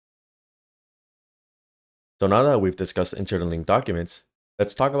So now that we've discussed inserting linked documents,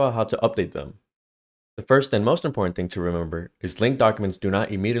 let's talk about how to update them. The first and most important thing to remember is linked documents do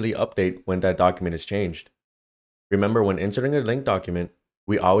not immediately update when that document is changed. Remember, when inserting a linked document,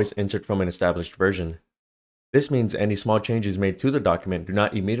 we always insert from an established version. This means any small changes made to the document do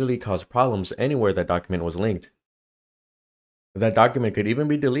not immediately cause problems anywhere that document was linked. That document could even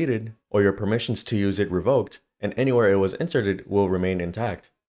be deleted or your permissions to use it revoked, and anywhere it was inserted will remain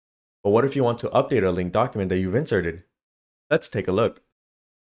intact. But what if you want to update a linked document that you've inserted? Let's take a look.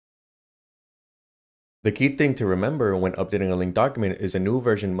 The key thing to remember when updating a linked document is a new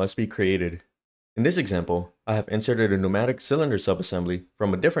version must be created. In this example, I have inserted a pneumatic cylinder subassembly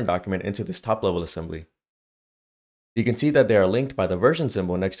from a different document into this top-level assembly. You can see that they are linked by the version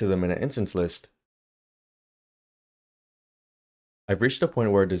symbol next to them in an instance list. I've reached a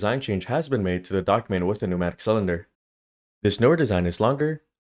point where a design change has been made to the document with the pneumatic cylinder. This newer design is longer,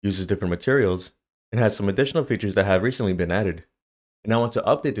 uses different materials, and has some additional features that have recently been added. And I want to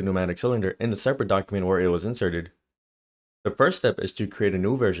update the pneumatic cylinder in the separate document where it was inserted. The first step is to create a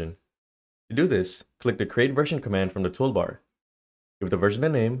new version. To do this, click the Create Version command from the toolbar. Give the version a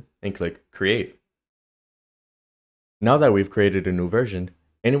name and click Create. Now that we've created a new version,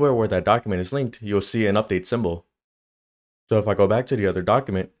 anywhere where that document is linked, you'll see an update symbol. So if I go back to the other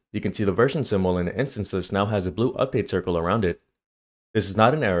document, you can see the version symbol in the instance list now has a blue update circle around it. This is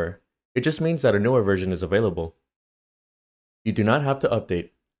not an error, it just means that a newer version is available. You do not have to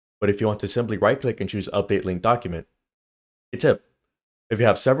update, but if you want to simply right-click and choose Update Linked Document. A tip: if you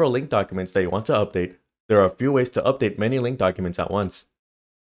have several linked documents that you want to update, there are a few ways to update many linked documents at once.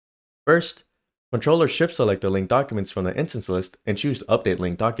 First, Control or Shift select the linked documents from the instance list and choose Update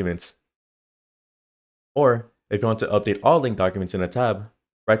Linked Documents. Or, if you want to update all linked documents in a tab,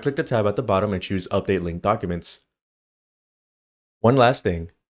 right-click the tab at the bottom and choose Update Linked Documents. One last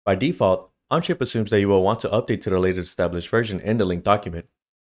thing, by default, Onshape assumes that you will want to update to the latest established version in the linked document,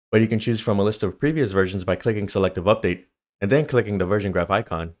 but you can choose from a list of previous versions by clicking Selective Update, and then clicking the version graph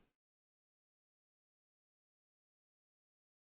icon.